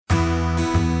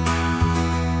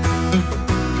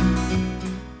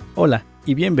Hola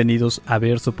y bienvenidos a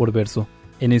Verso por Verso.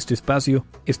 En este espacio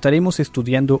estaremos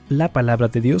estudiando la palabra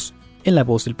de Dios en la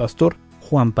voz del pastor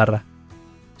Juan Parra.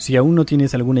 Si aún no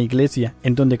tienes alguna iglesia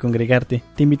en donde congregarte,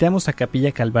 te invitamos a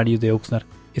Capilla Calvario de Oxnard.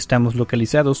 Estamos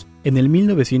localizados en el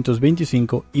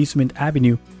 1925 Eastman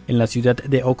Avenue, en la ciudad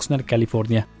de Oxnard,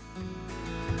 California.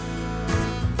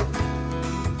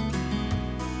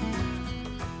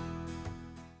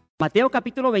 Mateo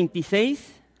capítulo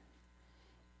 26,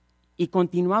 y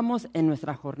continuamos en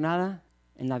nuestra jornada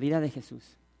en la vida de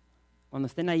Jesús. Cuando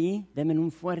estén ahí, denme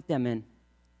un fuerte amén.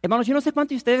 Hermanos, yo no sé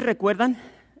cuántos de ustedes recuerdan,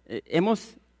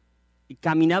 hemos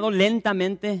caminado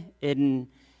lentamente,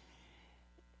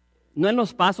 no en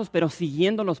los pasos, pero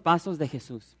siguiendo los pasos de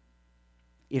Jesús.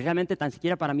 Y realmente tan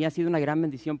siquiera para mí ha sido una gran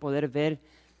bendición poder ver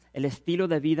el estilo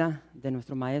de vida de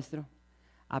nuestro Maestro,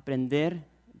 aprender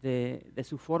de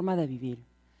su forma de vivir.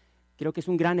 Creo que es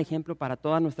un gran ejemplo para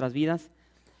todas nuestras vidas.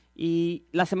 Y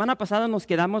la semana pasada nos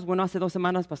quedamos, hace 2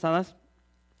 semanas pasadas,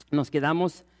 nos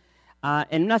quedamos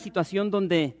en una situación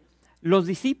donde los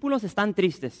discípulos están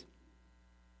tristes.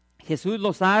 Jesús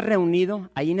los ha reunido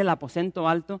ahí en el aposento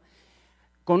alto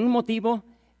con un motivo,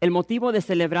 el motivo de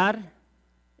celebrar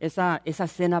esa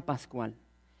cena pascual.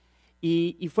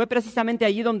 Y fue precisamente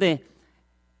allí donde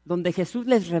Jesús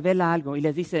les revela algo y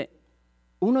les dice,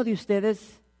 uno de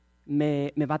ustedes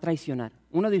me va a traicionar,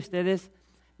 uno de ustedes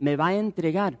me va a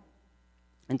entregar.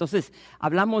 Entonces,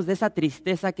 hablamos de esa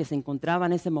tristeza que se encontraba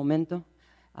en ese momento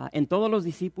en todos los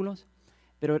discípulos,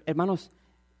 pero hermanos,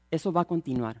 eso va a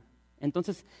continuar.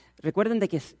 Entonces, recuerden de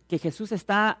que Jesús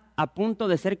está a punto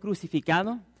de ser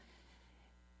crucificado.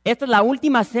 Esta es la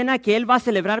última cena que Él va a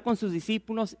celebrar con sus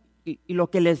discípulos y lo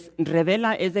que les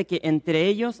revela es de que entre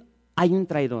ellos hay un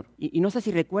traidor. Y no sé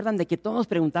si recuerdan de que todos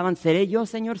preguntaban, ¿seré yo,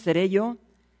 Señor? ¿Seré yo?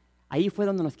 Ahí fue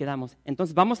donde nos quedamos.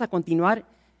 Entonces vamos a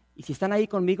continuar, y si están ahí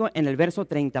conmigo, en el verso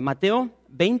 30. Mateo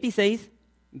 26,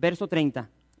 verso 30.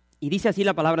 Y dice así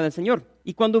la palabra del Señor.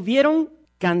 Y cuando hubieron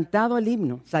cantado el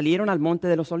himno, salieron al monte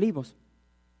de los olivos.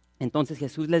 Entonces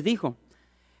Jesús les dijo,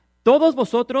 todos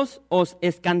vosotros os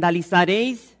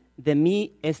escandalizaréis de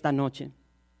mí esta noche,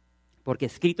 porque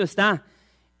escrito está,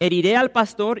 heriré al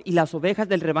pastor y las ovejas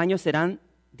del rebaño serán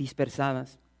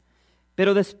dispersadas.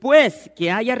 Pero después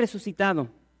que haya resucitado,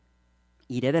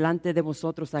 iré delante de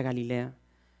vosotros a Galilea.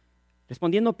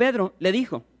 Respondiendo Pedro, le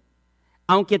dijo,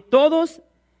 aunque todos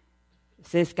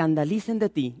se escandalicen de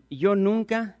ti, yo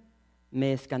nunca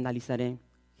me escandalizaré.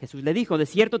 Jesús le dijo, de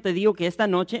cierto te digo que esta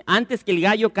noche, antes que el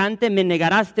gallo cante, me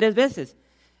negarás 3 veces.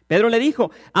 Pedro le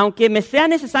dijo, aunque me sea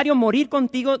necesario morir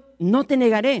contigo, no te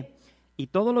negaré. Y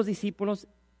todos los discípulos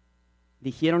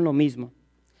dijeron lo mismo.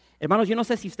 Hermanos, yo no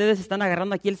sé si ustedes están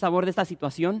agarrando aquí el sabor de esta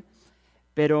situación,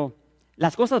 pero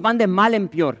las cosas van de mal en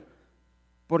peor,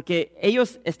 porque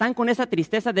ellos están con esa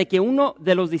tristeza de que uno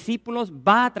de los discípulos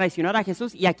va a traicionar a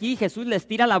Jesús, y aquí Jesús les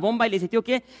tira la bomba y les dice, tío,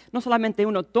 ¿qué? No solamente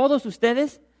uno, todos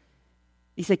ustedes,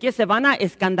 dice que se van a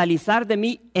escandalizar de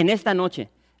mí en esta noche,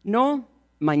 no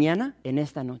mañana, en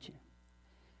esta noche.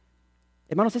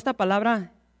 Hermanos, esta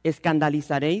palabra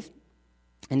escandalizaréis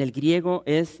en el griego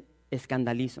es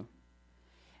escandalizo.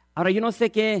 Ahora yo no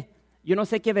sé qué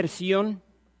versión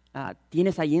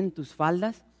tienes ahí en tus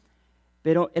faldas,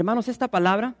 pero hermanos, esta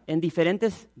palabra en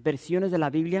diferentes versiones de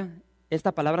la Biblia,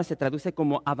 esta palabra se traduce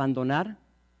como abandonar,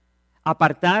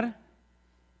 apartar,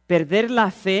 perder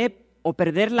la fe o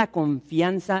perder la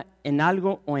confianza en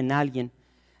algo o en alguien.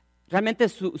 Realmente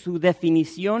su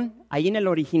definición ahí en el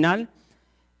original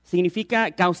significa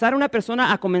causar a una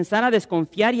persona a comenzar a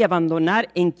desconfiar y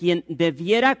abandonar en quien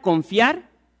debiera confiar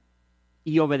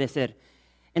y obedecer.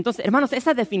 Entonces, hermanos,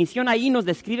 esa definición ahí nos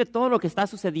describe todo lo que está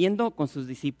sucediendo con sus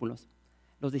discípulos,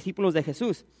 los discípulos de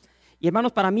Jesús. Y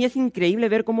hermanos, para mí es increíble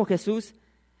ver cómo Jesús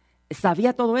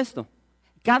sabía todo esto.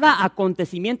 Cada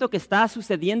acontecimiento que está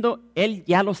sucediendo, Él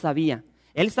ya lo sabía.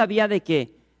 Él sabía de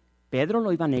que Pedro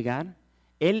lo iba a negar.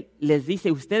 Él les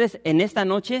dice, ustedes en esta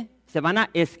noche se van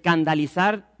a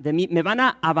escandalizar de mí, me van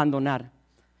a abandonar.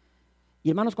 Y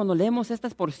hermanos, cuando leemos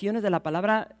estas porciones de la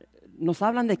palabra, nos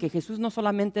hablan de que Jesús no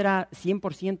solamente era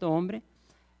 100% hombre,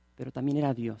 pero también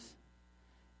era Dios.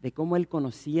 De cómo Él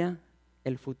conocía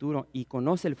el futuro y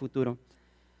conoce el futuro.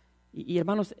 Y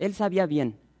hermanos, Él sabía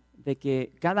bien de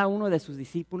que cada uno de sus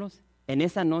discípulos en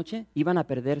esa noche iban a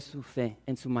perder su fe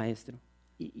en su Maestro.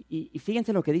 Y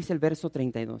fíjense lo que dice el verso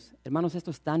 32. Hermanos,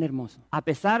 esto es tan hermoso. A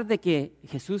pesar de que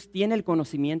Jesús tiene el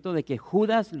conocimiento de que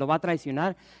Judas lo va a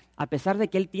traicionar, a pesar de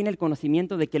que Él tiene el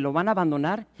conocimiento de que lo van a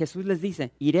abandonar, Jesús les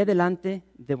dice, iré delante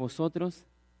de vosotros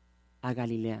a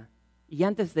Galilea. Y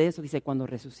antes de eso dice, cuando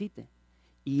resucite,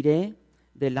 iré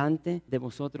delante de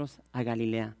vosotros a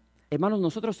Galilea. Hermanos,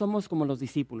 nosotros somos como los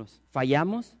discípulos.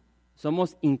 Fallamos,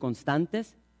 somos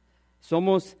inconstantes,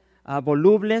 somos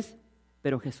volubles,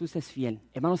 pero Jesús es fiel.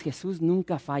 Hermanos, Jesús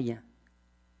nunca falla.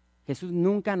 Jesús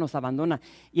nunca nos abandona.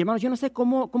 Y hermanos, yo no sé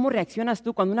cómo reaccionas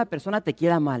tú cuando una persona te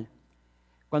queda mal.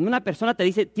 Cuando una persona te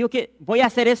dice, tío, que voy a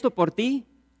hacer esto por ti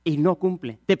y no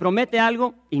cumple. Te promete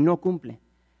algo y no cumple.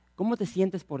 ¿Cómo te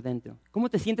sientes por dentro? ¿Cómo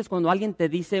te sientes cuando alguien te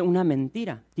dice una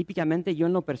mentira? Típicamente yo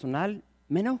en lo personal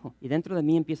me enojo y dentro de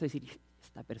mí empiezo a decir,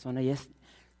 esta persona ya es...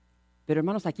 Pero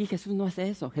hermanos, aquí Jesús no hace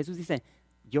eso. Jesús dice,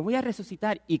 yo voy a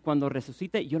resucitar y cuando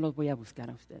resucite yo los voy a buscar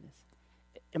a ustedes.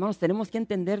 Hermanos, tenemos que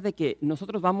entender de que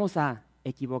nosotros vamos a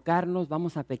equivocarnos,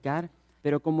 vamos a pecar,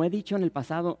 pero como he dicho en el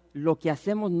pasado, lo que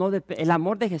hacemos el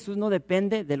amor de Jesús no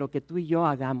depende de lo que tú y yo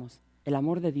hagamos. El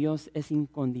amor de Dios es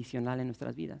incondicional en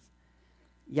nuestras vidas.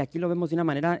 Y aquí lo vemos de una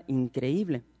manera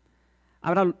increíble.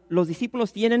 Ahora, los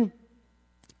discípulos tienen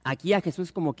aquí a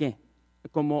Jesús como ¿qué?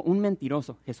 Como un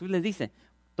mentiroso. Jesús les dice,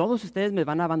 todos ustedes me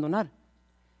van a abandonar.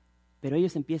 Pero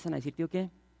ellos empiezan a decir, tío, ¿qué?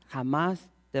 Jamás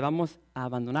te vamos a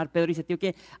abandonar. Pedro dice, tío,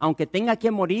 ¿qué? Aunque tenga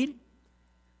que morir,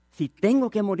 si tengo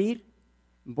que morir,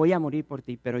 voy a morir por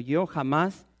ti, pero yo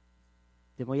jamás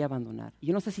te voy a abandonar. Y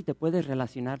yo no sé si te puedes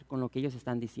relacionar con lo que ellos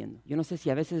están diciendo. Yo no sé si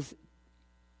a veces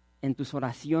en tus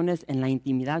oraciones, en la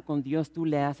intimidad con Dios, tú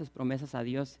le haces promesas a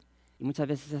Dios y muchas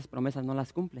veces esas promesas no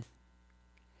las cumples.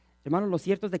 Hermanos, lo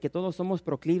cierto es de que todos somos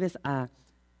proclives a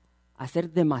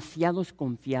ser demasiados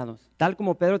confiados. Tal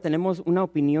como Pedro tenemos una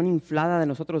opinión inflada de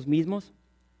nosotros mismos,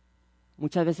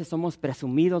 muchas veces somos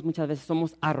presumidos, muchas veces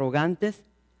somos arrogantes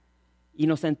y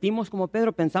nos sentimos como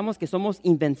Pedro, pensamos que somos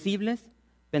invencibles,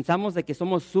 pensamos de que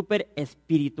somos súper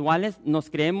espirituales, nos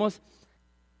creemos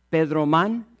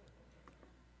Pedromán.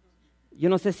 Yo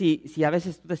no sé si a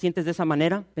veces tú te sientes de esa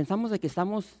manera, pensamos de que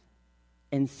estamos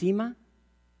encima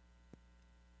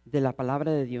de la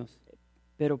palabra de Dios.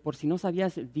 Pero por si no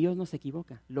sabías, Dios no se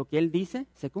equivoca. Lo que Él dice,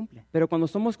 se cumple. Pero cuando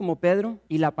somos como Pedro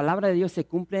y la palabra de Dios se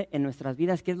cumple en nuestras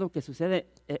vidas, ¿qué es lo que sucede?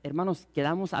 Hermanos,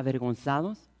 quedamos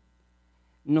avergonzados.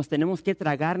 Nos tenemos que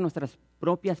tragar nuestras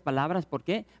propias palabras. ¿Por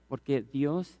qué? Porque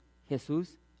Dios,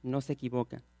 Jesús, no se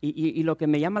equivoca. Y lo que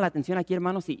me llama la atención aquí,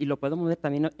 hermanos, y lo podemos ver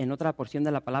también en otra porción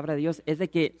de la palabra de Dios, es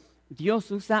de que Dios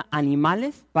usa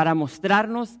animales para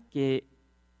mostrarnos que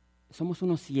somos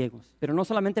unos ciegos, pero no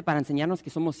solamente para enseñarnos que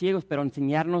somos ciegos, pero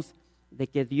enseñarnos de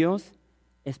que Dios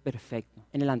es perfecto.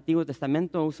 En el Antiguo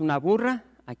Testamento usa una burra,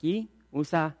 aquí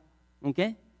usa ¿un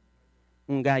qué?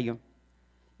 Un gallo.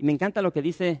 Y me encanta lo que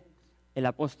dice el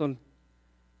apóstol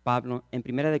Pablo en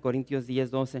 1 Corintios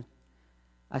 10:12.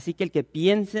 Así que el que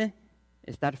piense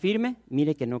estar firme,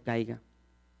 mire que no caiga.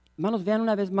 Hermanos, vean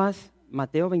una vez más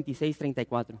Mateo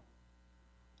 26:34.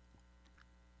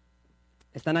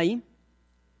 ¿Están ahí?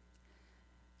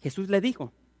 Jesús le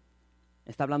dijo,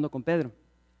 está hablando con Pedro,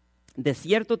 de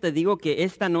cierto te digo que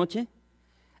esta noche,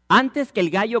 antes que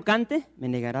el gallo cante, me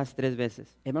negarás 3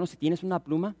 veces. Hermanos, si tienes una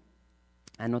pluma,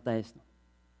 anota esto.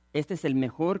 Este es el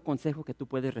mejor consejo que tú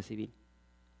puedes recibir.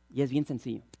 Y es bien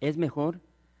sencillo. Es mejor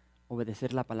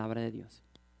obedecer la palabra de Dios.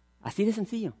 Así de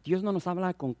sencillo. Dios no nos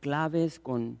habla con claves,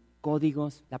 con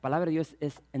códigos. La palabra de Dios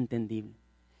es entendible.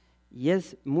 Y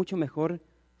es mucho mejor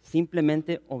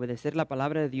simplemente obedecer la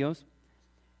palabra de Dios.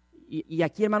 Y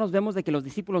aquí, hermanos, vemos de que los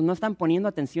discípulos no están poniendo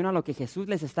atención a lo que Jesús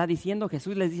les está diciendo.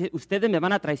 Jesús les dice, ustedes me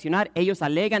van a traicionar. Ellos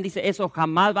alegan, dice, eso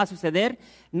jamás va a suceder.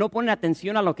 No ponen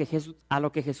atención a lo que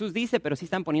Jesús dice, pero sí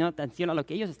están poniendo atención a lo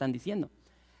que ellos están diciendo.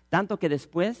 Tanto que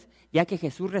después, ya que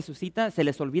Jesús resucita, se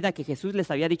les olvida que Jesús les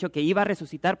había dicho que iba a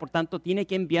resucitar, por tanto, tiene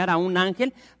que enviar a un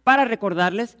ángel para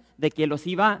recordarles de que los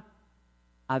iba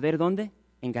a ver, ¿dónde?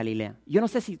 En Galilea. Yo no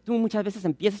sé si tú muchas veces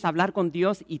empiezas a hablar con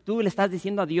Dios y tú le estás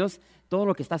diciendo a Dios todo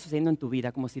lo que está sucediendo en tu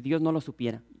vida, como si Dios no lo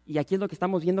supiera. Y aquí es lo que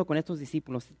estamos viendo con estos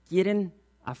discípulos. Quieren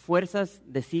a fuerzas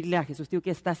decirle a Jesús, tío,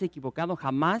 que estás equivocado,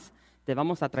 jamás te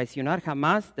vamos a traicionar,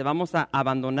 jamás te vamos a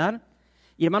abandonar.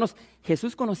 Y hermanos,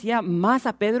 Jesús conocía más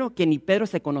a Pedro que ni Pedro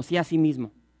se conocía a sí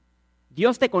mismo.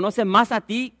 Dios te conoce más a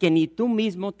ti que ni tú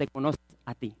mismo te conoces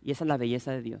a ti. Y esa es la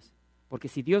belleza de Dios. Porque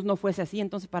si Dios no fuese así,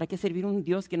 entonces ¿para qué servir un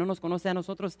Dios que no nos conoce a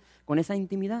nosotros con esa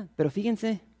intimidad? Pero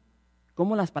fíjense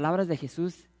cómo las palabras de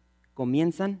Jesús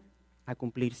comienzan a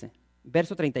cumplirse.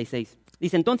 Verso 36.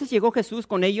 Dice, entonces llegó Jesús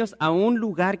con ellos a un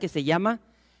lugar que se llama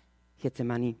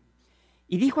Getsemaní.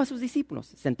 Y dijo a sus discípulos,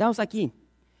 sentaos aquí,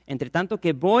 entre tanto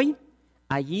que voy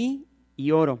allí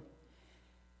y oro.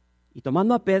 Y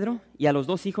tomando a Pedro y a los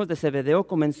 2 hijos de Zebedeo,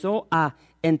 comenzó a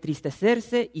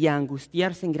entristecerse y a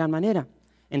angustiarse en gran manera.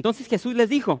 Entonces Jesús les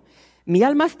dijo, mi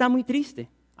alma está muy triste,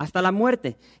 hasta la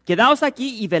muerte. Quedaos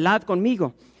aquí y velad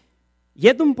conmigo.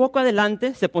 Yendo un poco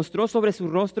adelante, se postró sobre su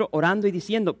rostro, orando y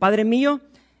diciendo, Padre mío,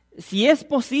 si es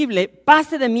posible,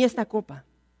 pase de mí esta copa.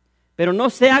 pero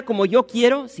no sea como yo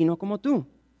quiero, sino como tú.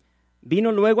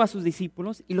 Vino luego a sus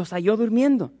discípulos y los halló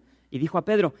durmiendo. Y dijo a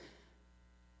Pedro,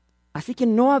 ¿así que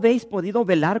no habéis podido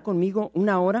velar conmigo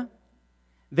una hora?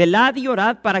 Velad y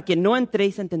orad para que no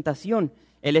entréis en tentación.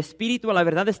 El espíritu a la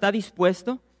verdad está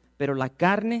dispuesto, pero la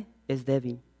carne es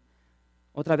débil.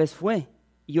 Otra vez fue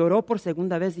y oró por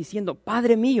segunda vez diciendo,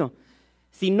 Padre mío,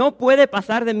 si no puede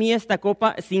pasar de mí esta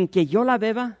copa sin que yo la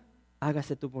beba,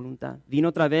 hágase tu voluntad. Vino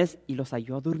otra vez y los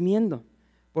halló durmiendo,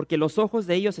 porque los ojos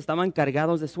de ellos estaban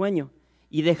cargados de sueño.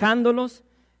 Y dejándolos,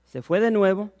 se fue de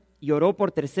nuevo y oró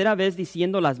por tercera vez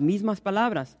diciendo las mismas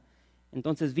palabras.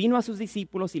 Entonces vino a sus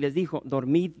discípulos y les dijo,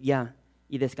 dormid ya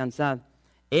y descansad.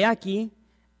 He aquí,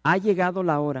 ha llegado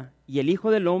la hora y el Hijo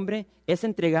del Hombre es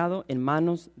entregado en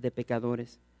manos de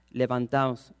pecadores.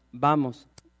 Levantaos, vamos,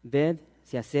 ved,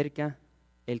 se acerca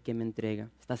el que me entrega.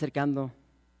 Está acercando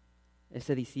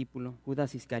ese discípulo,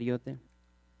 Judas Iscariote.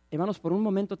 Hermanos, por un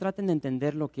momento traten de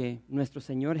entender lo que nuestro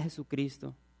Señor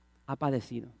Jesucristo ha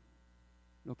padecido,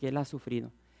 lo que Él ha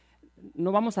sufrido.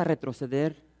 No vamos a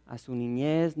retroceder a su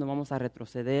niñez, no vamos a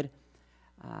retroceder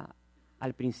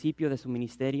al principio de su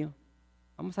ministerio.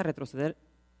 Vamos a retroceder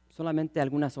solamente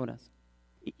algunas horas.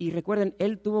 Y recuerden,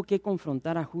 Él tuvo que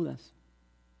confrontar a Judas,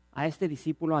 a este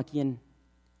discípulo a quien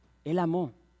Él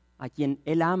amó, a quien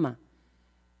Él ama,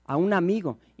 a un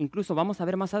amigo. Incluso vamos a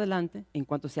ver más adelante, en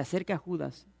cuanto se acerca a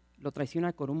Judas, lo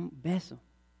traiciona con un beso.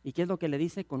 ¿Y qué es lo que le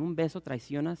dice? Con un beso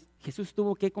traicionas. Jesús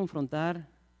tuvo que confrontar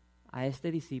a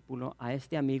este discípulo, a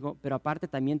este amigo, pero aparte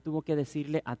también tuvo que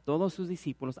decirle a todos sus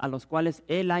discípulos, a los cuales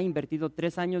Él ha invertido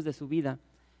 3 años de su vida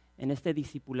en este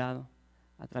discipulado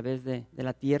a través de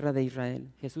la tierra de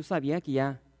Israel. Jesús sabía que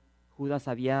ya Judas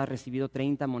había recibido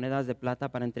 30 monedas de plata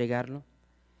para entregarlo.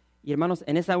 Y hermanos,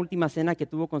 en esa última cena que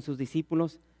tuvo con sus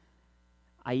discípulos,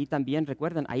 ahí también,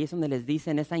 recuerdan, ahí es donde les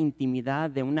dice, en esa intimidad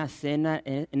de una cena,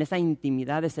 en esa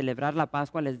intimidad de celebrar la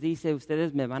Pascua, les dice,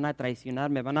 ustedes me van a traicionar,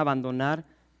 me van a abandonar.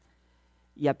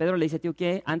 Y a Pedro le dice, tío,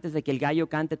 ¿qué? Antes de que el gallo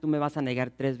cante, tú me vas a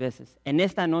negar 3 veces. En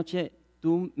esta noche,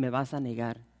 tú me vas a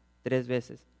negar 3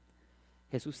 veces.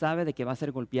 Jesús sabe de que va a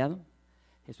ser golpeado.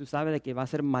 Jesús sabe de que va a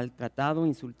ser maltratado,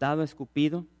 insultado,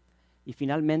 escupido. Y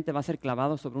finalmente va a ser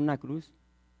clavado sobre una cruz.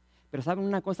 Pero ¿saben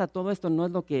una cosa? Todo esto no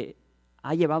es lo que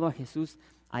ha llevado a Jesús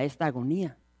a esta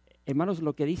agonía. Hermanos,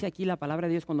 lo que dice aquí la palabra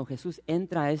de Dios cuando Jesús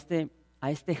entra a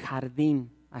este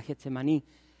jardín, a Getsemaní,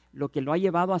 lo que lo ha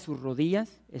llevado a sus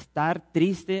rodillas, estar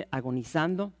triste,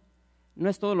 agonizando, no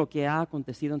es todo lo que ha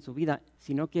acontecido en su vida,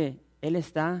 sino que Él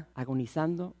está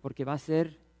agonizando porque va a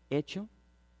ser hecho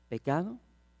pecado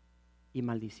y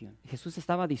maldición. Jesús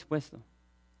estaba dispuesto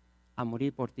a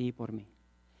morir por ti y por mí,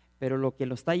 pero lo que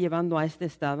lo está llevando a este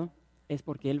estado es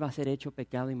porque Él va a ser hecho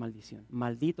pecado y maldición.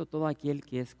 Maldito todo aquel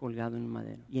que es colgado en un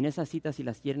madero. Y en esas citas, si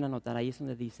las quieren anotar, ahí es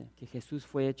donde dice que Jesús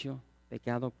fue hecho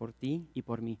pecado por ti y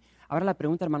por mí. Ahora la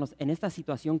pregunta, hermanos, en esta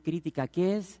situación crítica,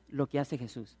 ¿qué es lo que hace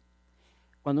Jesús?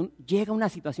 Cuando llega una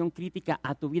situación crítica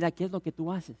a tu vida, ¿qué es lo que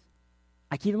tú haces?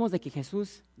 Aquí vemos de que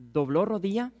Jesús dobló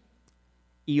rodilla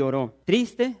y oró.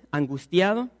 Triste,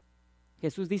 angustiado,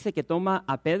 Jesús dice que toma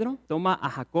a Pedro, toma a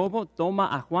Jacobo,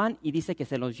 toma a Juan y dice que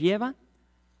se los lleva.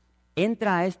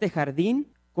 Entra a este jardín.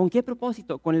 ¿Con qué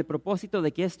propósito? Con el propósito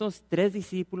de que estos 3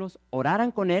 discípulos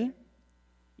oraran con Él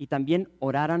y también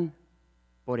oraran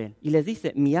por Él. Y les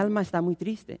dice, mi alma está muy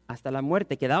triste hasta la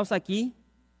muerte, quedaos aquí,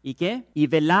 ¿y qué? Y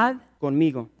velad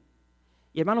conmigo.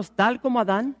 Y hermanos, tal como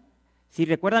Adán, si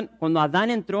recuerdan, cuando Adán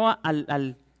entró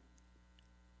al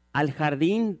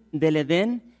jardín del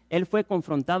Edén, él fue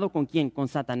confrontado ¿con quién? Con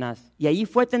Satanás. Y ahí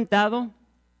fue tentado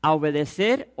a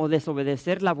obedecer o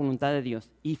desobedecer la voluntad de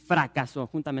Dios. Y fracasó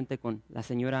juntamente con la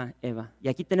señora Eva. Y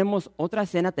aquí tenemos otra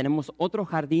escena, tenemos otro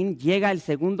jardín, llega el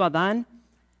segundo Adán,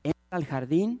 entra al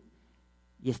jardín,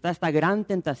 y está esta gran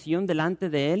tentación delante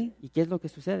de él. ¿Y qué es lo que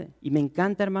sucede? Y me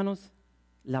encanta, hermanos,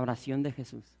 la oración de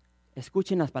Jesús.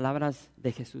 Escuchen las palabras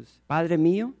de Jesús. Padre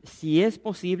mío, si es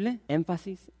posible,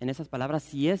 énfasis en esas palabras,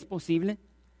 si es posible,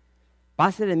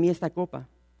 pase de mí esta copa,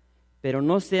 pero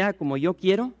no sea como yo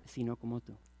quiero, sino como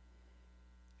tú.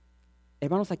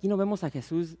 Hermanos, aquí no vemos a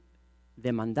Jesús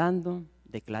demandando,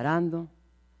 declarando,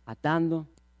 atando.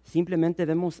 Simplemente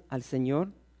vemos al Señor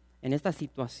en esta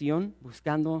situación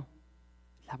buscando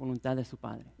la voluntad de su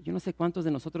Padre. Yo no sé cuántos de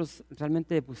nosotros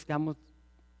realmente buscamos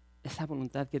esa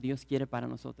voluntad que Dios quiere para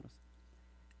nosotros.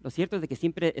 Lo cierto es de que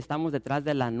siempre estamos detrás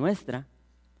de la nuestra,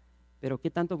 pero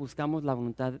 ¿qué tanto buscamos la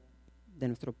voluntad de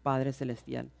nuestro Padre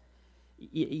Celestial?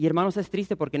 Y hermanos, es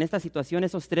triste porque en esta situación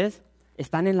esos 3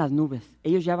 están en las nubes.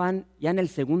 Ellos ya van en el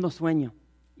segundo sueño.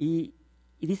 Y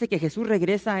dice que Jesús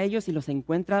regresa a ellos y los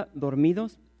encuentra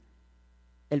dormidos.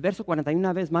 el verso 41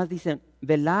 una vez más dice,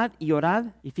 velad y orad,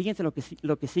 y fíjense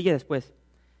lo que sigue después.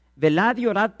 Velad y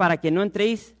orad para que no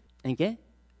entréis, ¿en qué?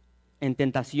 En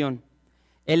tentación.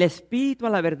 El espíritu a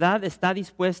la verdad está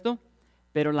dispuesto,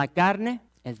 pero la carne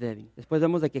es débil. Después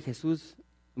vemos de que Jesús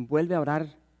vuelve a orar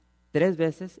 3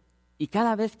 veces y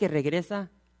cada vez que regresa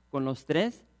con los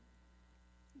 3,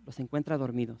 los encuentra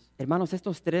dormidos. Hermanos,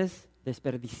 estos 3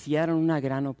 desperdiciaron una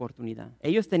gran oportunidad.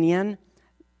 Ellos tenían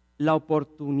la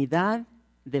oportunidad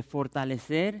de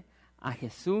fortalecer a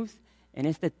Jesús en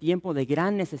este tiempo de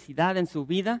gran necesidad en su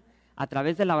vida a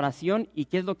través de la oración. ¿Y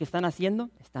qué es lo que están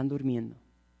haciendo? Están durmiendo.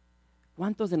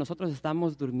 ¿Cuántos de nosotros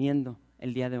estamos durmiendo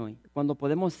el día de hoy? Cuando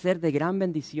podemos ser de gran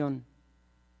bendición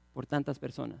por tantas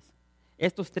personas.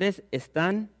 Estos 3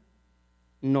 están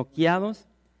noqueados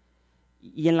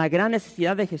y en la gran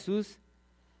necesidad de Jesús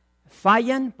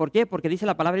fallan. ¿Por qué? Porque dice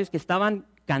la palabra de Dios que estaban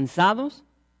cansados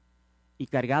y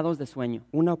cargados de sueño.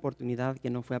 Una oportunidad que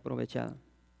no fue aprovechada.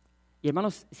 Y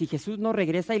hermanos, si Jesús no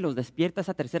regresa y los despierta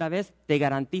esa tercera vez, te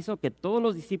garantizo que todos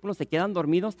los discípulos se quedan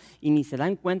dormidos y ni se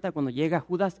dan cuenta cuando llega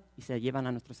Judas y se llevan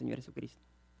a nuestro Señor Jesucristo.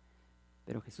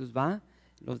 Pero Jesús va,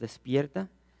 los despierta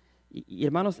y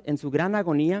hermanos, en su gran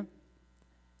agonía,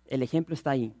 el ejemplo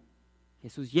está ahí.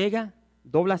 Jesús llega,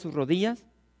 dobla sus rodillas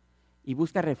y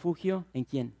busca refugio ¿en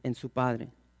quién? En su Padre.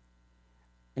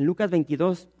 En Lucas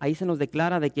 22, ahí se nos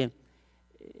declara de que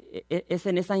es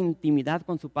en esa intimidad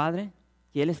con su Padre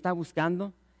que Él está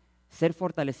buscando ser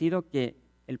fortalecido, que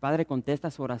el Padre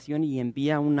contesta su oración y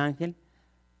envía a un ángel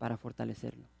para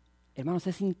fortalecerlo. Hermanos,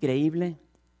 es increíble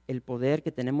el poder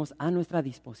que tenemos a nuestra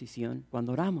disposición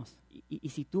cuando oramos. Y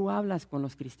si tú hablas con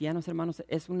los cristianos, hermanos,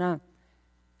 es una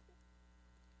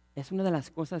de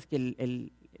las cosas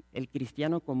que el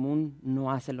cristiano común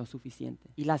no hace lo suficiente.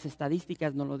 Y las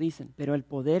estadísticas no lo dicen, pero el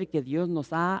poder que Dios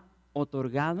nos ha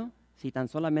otorgado, si tan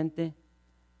solamente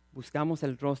buscamos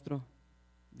el rostro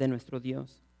de nuestro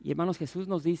Dios. Y hermanos, Jesús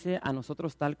nos dice a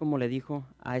nosotros tal como le dijo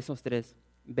a esos 3,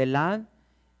 velad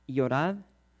y orad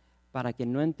para que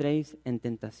no entréis en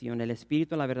tentación. El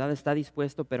espíritu, la verdad, está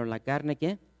dispuesto, pero la carne,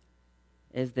 ¿qué?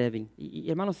 Es débil. Y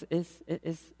hermanos, es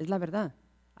la verdad.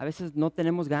 A veces no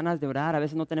tenemos ganas de orar, a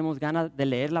veces no tenemos ganas de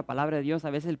leer la palabra de Dios, a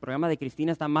veces el programa de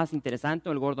Cristina está más interesante,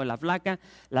 o El Gordo y la Flaca,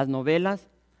 las novelas,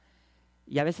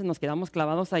 y a veces nos quedamos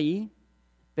clavados ahí,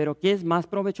 pero ¿qué es más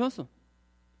provechoso?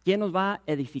 ¿Qué nos va a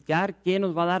edificar? ¿Qué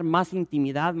nos va a dar más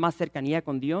intimidad, más cercanía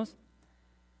con Dios?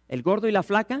 ¿El gordo y la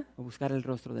flaca o buscar el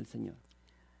rostro del Señor?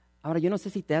 Ahora, yo no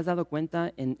sé si te has dado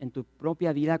cuenta en tu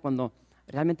propia vida cuando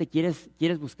realmente quieres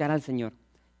buscar al Señor.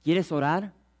 Quieres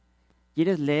orar,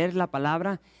 quieres leer la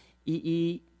palabra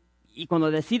y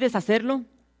cuando decides hacerlo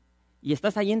y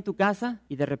estás ahí en tu casa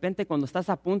y de repente cuando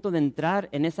estás a punto de entrar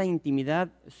en esa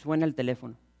intimidad suena el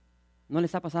teléfono. ¿No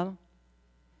les ha pasado?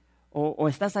 O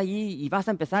estás allí y vas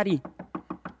a empezar y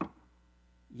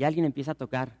alguien empieza a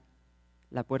tocar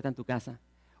la puerta en tu casa.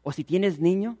 O si tienes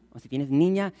niño, o si tienes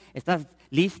niña, estás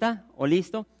lista o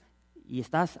listo y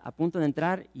estás a punto de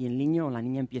entrar y el niño o la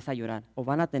niña empieza a llorar. O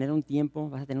vas a tener un tiempo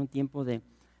de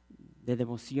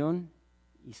devoción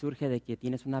y surge de que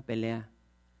tienes una pelea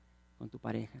con tu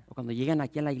pareja. O cuando llegan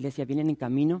aquí a la iglesia, vienen en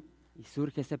camino y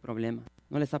surge ese problema.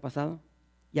 ¿No les ha pasado?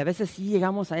 Y a veces sí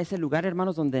llegamos a ese lugar,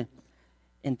 hermanos, donde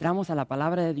entramos a la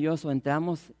palabra de Dios o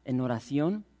entramos en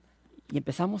oración y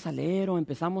empezamos a leer o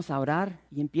empezamos a orar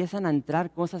y empiezan a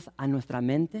entrar cosas a nuestra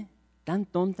mente tan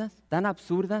tontas, tan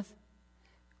absurdas,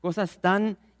 cosas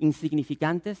tan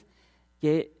insignificantes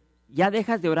que ya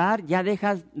dejas de orar, ya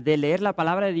dejas de leer la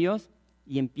palabra de Dios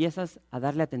y empiezas a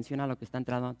darle atención a lo que está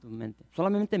entrando a tu mente.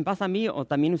 ¿Solamente me pasa a mí o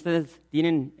también ustedes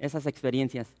tienen esas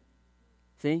experiencias?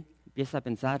 ¿Sí? Empiezas a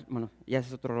pensar, bueno, ya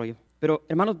es otro rollo. Pero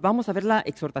hermanos, vamos a ver la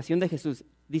exhortación de Jesús.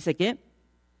 Dice que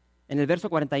en el verso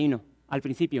 41, al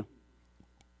principio,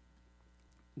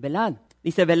 velad.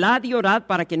 Dice, velad y orad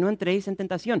para que no entréis en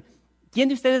tentación. ¿Quién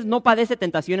de ustedes no padece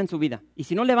tentación en su vida? Y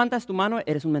si no levantas tu mano,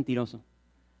 eres un mentiroso.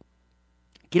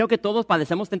 Creo que todos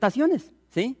padecemos tentaciones,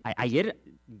 ¿sí? Ayer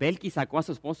Belki sacó a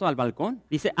su esposo al balcón.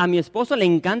 Dice, a mi esposo le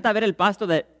encanta ver el pasto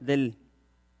de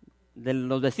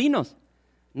los vecinos.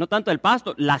 No tanto el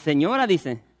pasto, la señora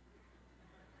dice.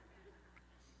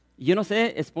 Yo no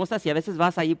sé, esposa, si a veces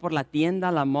vas ahí por la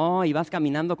tienda, la mall, y vas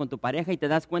caminando con tu pareja y te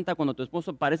das cuenta cuando tu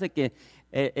esposo parece que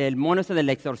el mono ese del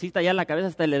exorcista ya la cabeza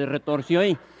hasta le retorció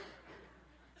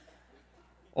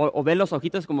o ve los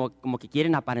ojitos como que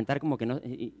quieren aparentar, como que no.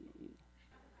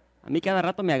 A mí cada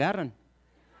rato me agarran.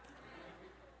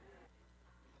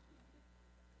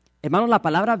 Hermanos, la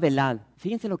palabra velad,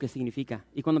 fíjense lo que significa.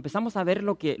 Y cuando empezamos a ver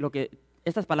lo que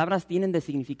estas palabras tienen de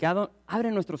significado,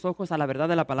 abre nuestros ojos a la verdad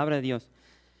de la palabra de Dios.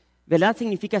 Velad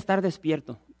significa estar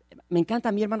despierto. me encanta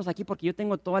a mí, hermanos, aquí porque yo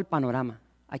tengo todo el panorama.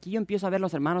 Aquí yo empiezo a ver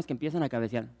los hermanos que empiezan a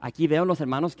cabecear. Aquí veo los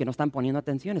hermanos que no están poniendo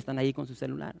atención, están ahí con su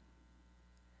celular.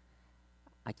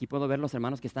 Aquí puedo ver los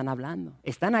hermanos que están hablando.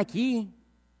 Están aquí,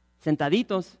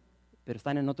 sentaditos, pero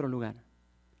están en otro lugar.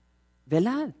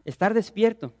 Velad, estar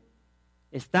despierto,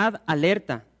 estad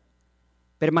alerta,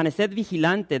 permaneced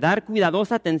vigilante, dar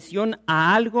cuidadosa atención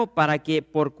a algo para que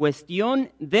por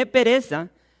cuestión de pereza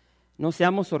no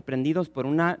seamos sorprendidos por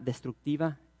una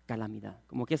destructiva calamidad.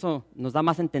 Como que eso nos da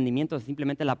más entendimiento de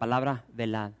simplemente la palabra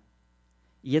velad.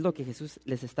 Y es lo que Jesús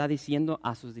les está diciendo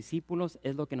a sus discípulos,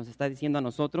 es lo que nos está diciendo a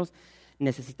nosotros.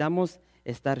 Necesitamos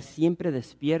estar siempre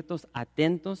despiertos,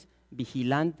 atentos,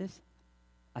 vigilantes.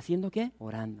 ¿Haciendo qué?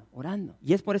 Orando, orando.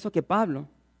 Y es por eso que Pablo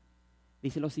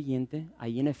dice lo siguiente,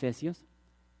 ahí en Efesios,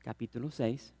 capítulo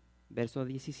 6, verso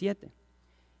 17.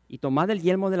 Y tomad el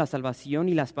yelmo de la salvación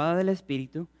y la espada del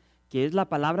Espíritu, que es la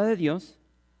palabra de Dios,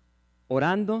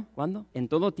 orando, ¿cuándo? En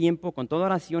todo tiempo, con toda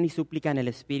oración y súplica en el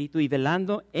Espíritu, y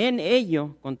velando en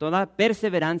ello con toda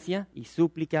perseverancia y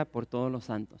súplica por todos los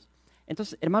santos.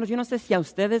 Entonces, hermanos, yo no sé si a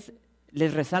ustedes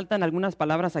les resaltan algunas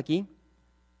palabras aquí.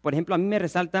 Por ejemplo, a mí me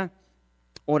resalta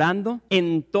orando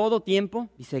en todo tiempo,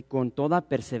 dice, con toda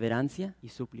perseverancia y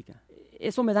súplica.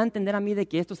 Eso me da a entender a mí de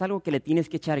que esto es algo que le tienes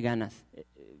que echar ganas.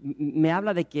 Me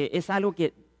habla de que es algo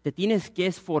que te tienes que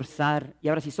esforzar. Y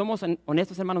ahora, si somos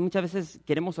honestos, hermanos, muchas veces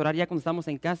queremos orar ya cuando estamos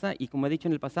en casa y, como he dicho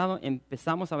en el pasado,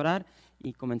 empezamos a orar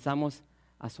y comenzamos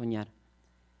a soñar.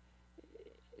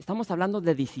 Estamos hablando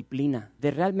de disciplina,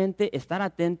 de realmente estar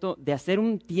atento, de hacer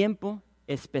un tiempo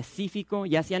específico,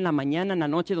 ya sea en la mañana, en la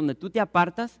noche, donde tú te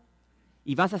apartas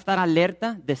y vas a estar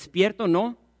alerta, despierto,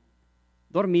 no,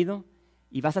 dormido,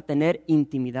 y vas a tener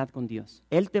intimidad con Dios.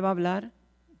 Él te va a hablar,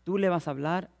 tú le vas a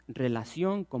hablar,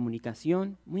 relación,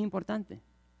 comunicación, muy importante.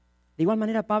 De igual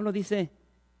manera, Pablo dice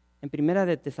en 1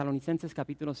 de Tesalonicenses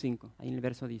capítulo 5, ahí en el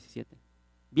verso 17,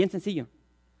 bien sencillo,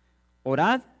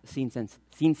 orad sin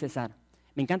cesar.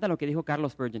 Me encanta lo que dijo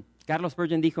Carlos Spurgeon. Carlos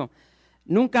Spurgeon dijo,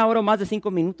 nunca oro más de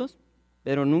 5 minutos,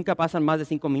 pero nunca pasan más de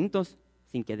 5 minutos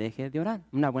sin que deje de orar.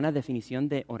 Una buena definición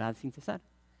de orar sin cesar.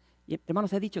 Y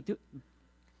hermanos, he dicho,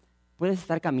 puedes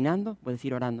estar caminando, puedes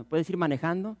ir orando, puedes ir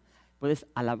manejando, puedes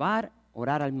alabar,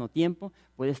 orar al mismo tiempo,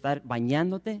 puedes estar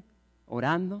bañándote,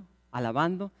 orando,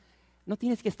 alabando. No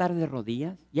tienes que estar de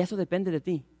rodillas, y eso depende de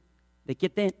ti,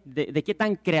 de qué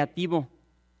tan creativo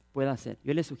puedas ser.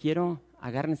 Yo les sugiero,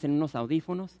 agárrense en unos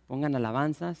audífonos, pongan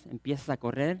alabanzas, empiezas a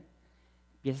correr,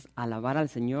 empiezas a alabar al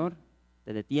Señor,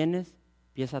 te detienes,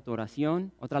 empieza tu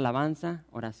oración, otra alabanza,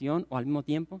 oración, o al mismo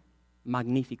tiempo,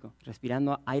 magnífico,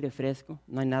 respirando aire fresco,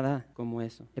 no hay nada como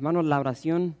eso. Hermanos, la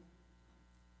oración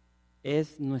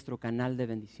es nuestro canal de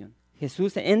bendición.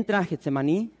 Jesús entra a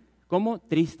Getsemaní como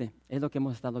triste, es lo que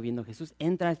hemos estado viendo. Jesús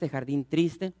entra a este jardín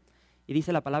triste y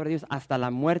dice la palabra de Dios hasta la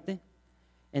muerte,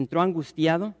 entró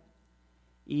angustiado,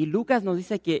 y Lucas nos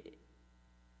dice que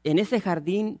en ese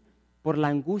jardín, por la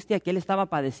angustia que él estaba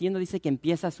padeciendo, dice que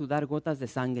empieza a sudar gotas de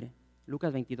sangre.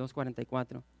 Lucas 22,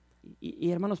 44.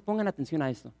 Y hermanos, pongan atención a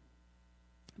esto.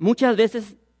 Muchas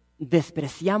veces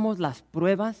despreciamos las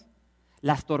pruebas,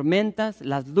 las tormentas,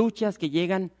 las luchas que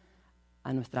llegan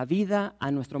a nuestra vida,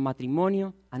 a nuestro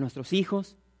matrimonio, a nuestros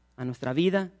hijos, a nuestra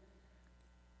vida.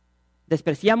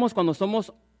 Despreciamos cuando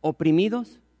somos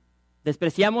oprimidos,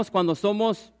 despreciamos cuando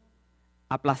somos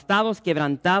aplastados,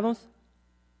 quebrantados.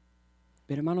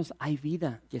 Pero hermanos, hay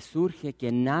vida que surge,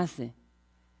 que nace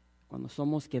cuando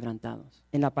somos quebrantados.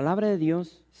 En la palabra de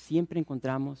Dios siempre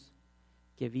encontramos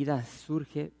que vida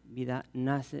surge, vida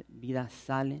nace, vida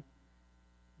sale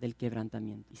del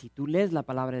quebrantamiento. Y si tú lees la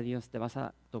palabra de Dios, te vas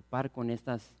a topar con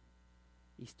estas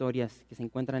historias que se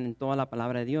encuentran en toda la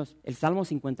palabra de Dios. El Salmo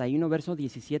 51, verso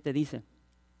 17 dice,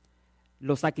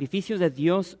 los sacrificios de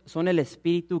Dios son el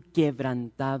espíritu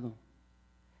quebrantado.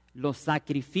 Los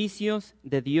sacrificios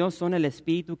de Dios son el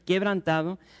espíritu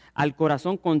quebrantado, al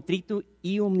corazón contrito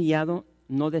y humillado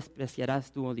no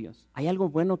despreciarás tú, oh Dios. Hay algo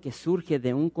bueno que surge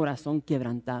de un corazón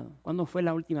quebrantado. ¿Cuándo fue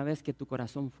la última vez que tu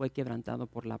corazón fue quebrantado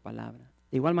por la palabra?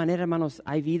 De igual manera, hermanos,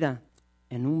 hay vida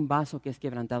en un vaso que es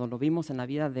quebrantado. Lo vimos en la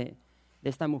vida de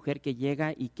esta mujer que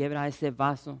llega y quebra ese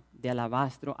vaso de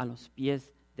alabastro a los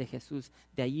pies de Jesús.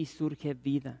 De allí surge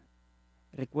vida.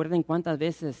 Recuerden cuántas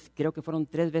veces, creo que fueron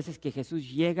 3 veces que Jesús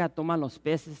llega, toma los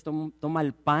peces, toma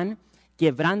el pan,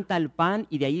 quebranta el pan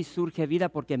y de ahí surge vida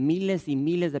porque miles y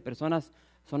miles de personas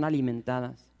son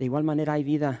alimentadas. De igual manera hay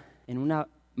vida en una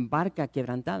barca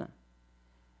quebrantada.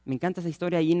 Me encanta esa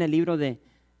historia ahí en el libro de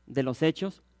los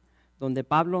Hechos, donde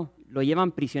Pablo lo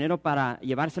llevan prisionero para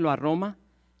llevárselo a Roma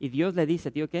y Dios le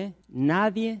dice, tío, ¿qué?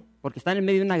 Nadie, porque está en el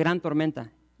medio de una gran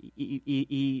tormenta,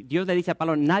 Y Dios le dice a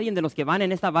Pablo, nadie de los que van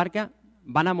en esta barca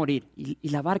van a morir. Y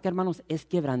la barca, hermanos, es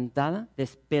quebrantada,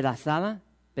 despedazada,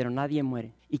 pero nadie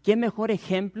muere. ¿Y qué mejor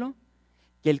ejemplo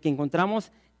que el que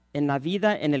encontramos en la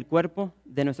vida, en el cuerpo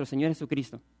de nuestro Señor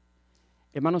Jesucristo?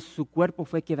 Hermanos, su cuerpo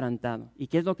fue quebrantado. ¿Y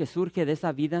qué es lo que surge de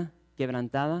esa vida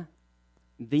quebrantada?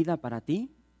 Vida para ti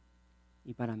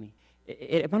y para mí.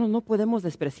 Hermanos, no podemos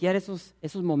despreciar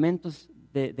esos momentos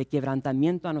de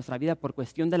quebrantamiento a nuestra vida por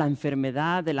cuestión de la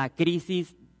enfermedad, de la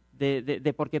crisis,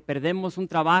 de porque perdemos un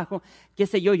trabajo, qué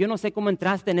sé yo no sé cómo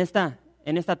entraste en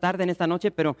esta tarde, en esta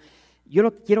noche, pero yo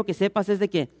lo que quiero que sepas es de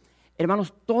que,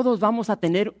 hermanos, todos vamos a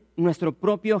tener nuestro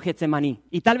propio Getsemaní.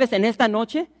 Y tal vez en esta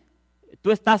noche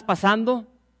tú estás pasando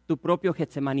tu propio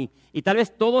Getsemaní. Y tal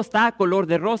vez todo está a color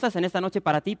de rosas en esta noche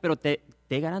para ti, pero te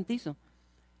garantizo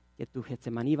que tu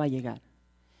Getsemaní va a llegar.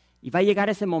 Y va a llegar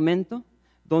ese momento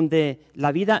donde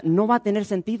la vida no va a tener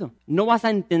sentido. No vas a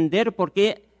entender por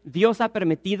qué Dios ha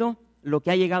permitido lo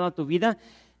que ha llegado a tu vida.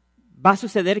 Va a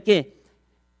suceder que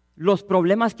los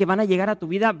problemas que van a llegar a tu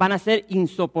vida van a ser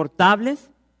insoportables.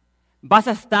 Vas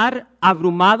a estar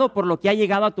abrumado por lo que ha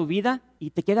llegado a tu vida y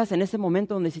te quedas en ese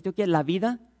momento donde siento que la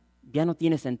vida ya no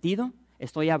tiene sentido.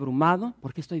 Estoy abrumado.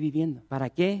 ¿Por qué estoy viviendo? ¿Para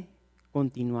qué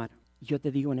continuar? Y yo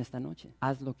te digo en esta noche,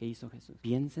 haz lo que hizo Jesús.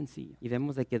 Bien sencillo. Y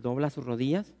vemos de que dobla sus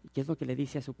rodillas. ¿Y qué es lo que le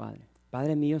dice a su Padre?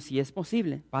 Padre mío, si es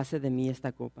posible, pase de mí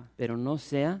esta copa, pero no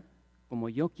sea como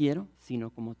yo quiero, sino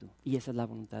como tú. Y esa es la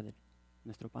voluntad de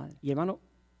nuestro Padre. Y hermano,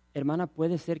 hermana,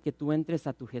 puede ser que tú entres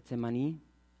a tu Getsemaní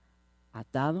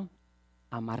atado,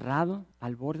 amarrado,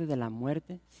 al borde de la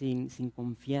muerte, sin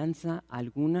confianza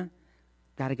alguna,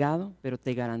 cargado, pero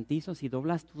te garantizo, si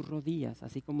doblas tus rodillas,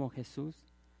 así como Jesús,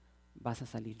 vas a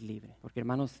salir libre. Porque,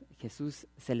 hermanos, Jesús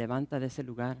se levanta de ese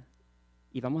lugar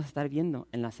y vamos a estar viendo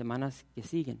en las semanas que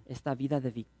siguen esta vida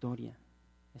de victoria,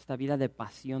 esta vida de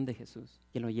pasión de Jesús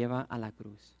que lo lleva a la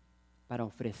cruz para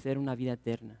ofrecer una vida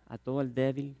eterna a todo el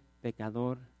débil,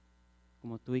 pecador,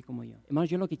 como tú y como yo. Hermanos,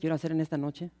 yo lo que quiero hacer en esta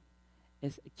noche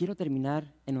quiero terminar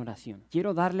en oración.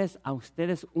 Quiero darles a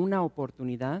ustedes una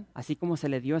oportunidad, así como se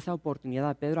le dio esa oportunidad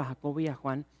a Pedro, a Jacobo y a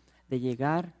Juan, de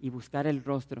llegar y buscar el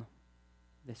rostro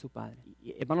de su Padre.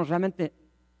 Y, hermanos, realmente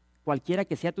cualquiera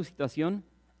que sea tu situación,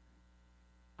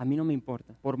 a mí no me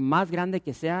importa. Por más grande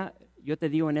que sea, yo te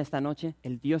digo en esta noche,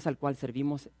 el Dios al cual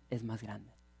servimos es más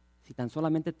grande. Si tan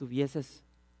solamente tuvieses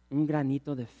un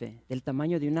granito de fe, del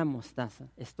tamaño de una mostaza,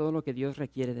 es todo lo que Dios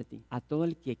requiere de ti. A todo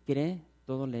el que cree,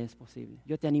 todo le es posible.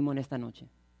 Yo te animo en esta noche,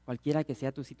 cualquiera que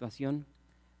sea tu situación,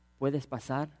 puedes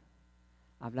pasar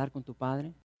a hablar con tu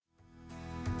Padre.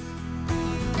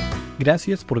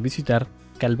 Gracias por visitar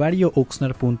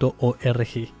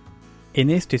calvariooxnard.org. En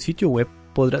este sitio web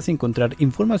podrás encontrar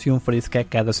información fresca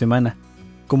cada semana,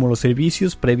 como los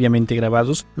servicios previamente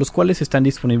grabados, los cuales están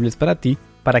disponibles para ti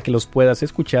para que los puedas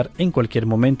escuchar en cualquier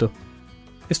momento.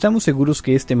 Estamos seguros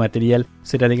que este material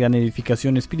será de gran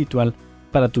edificación espiritual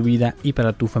para tu vida y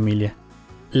para tu familia.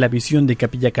 La visión de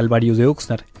Capilla Calvario de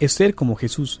Oxnard es ser como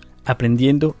Jesús,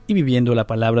 aprendiendo y viviendo la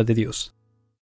palabra de Dios.